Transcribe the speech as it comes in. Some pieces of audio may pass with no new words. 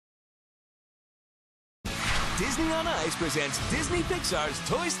Disney on Ice presents Disney Pixar's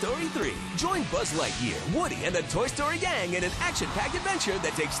Toy Story 3. Join Buzz Lightyear, Woody, and the Toy Story gang in an action-packed adventure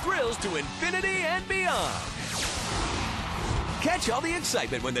that takes thrills to infinity and beyond. Catch all the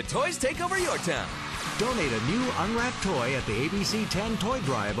excitement when the toys take over your town. Donate a new unwrapped toy at the ABC 10 Toy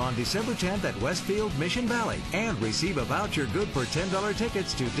Drive on December 10th at Westfield Mission Valley. And receive a voucher good for $10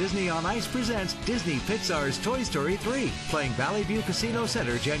 tickets to Disney on Ice presents Disney Pixar's Toy Story 3, playing Valley View Casino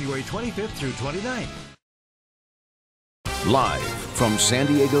Center January 25th through 29th. Live from San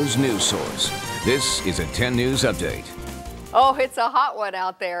Diego's news source, this is a 10 News Update. Oh, it's a hot one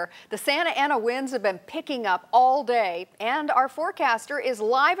out there. The Santa Ana winds have been picking up all day, and our forecaster is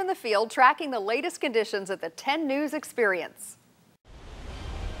live in the field tracking the latest conditions at the 10 News Experience.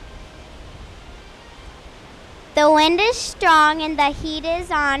 The wind is strong and the heat is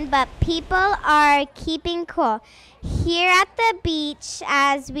on, but people are keeping cool. Here at the beach,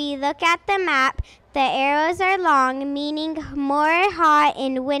 as we look at the map, the arrows are long, meaning more hot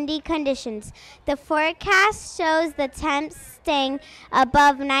and windy conditions. The forecast shows the temps staying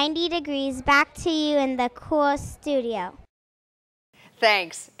above 90 degrees. Back to you in the cool studio.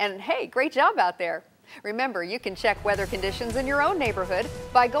 Thanks, and hey, great job out there. Remember, you can check weather conditions in your own neighborhood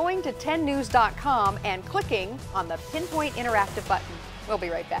by going to 10news.com and clicking on the Pinpoint Interactive button. We'll be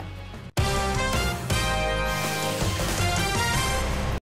right back.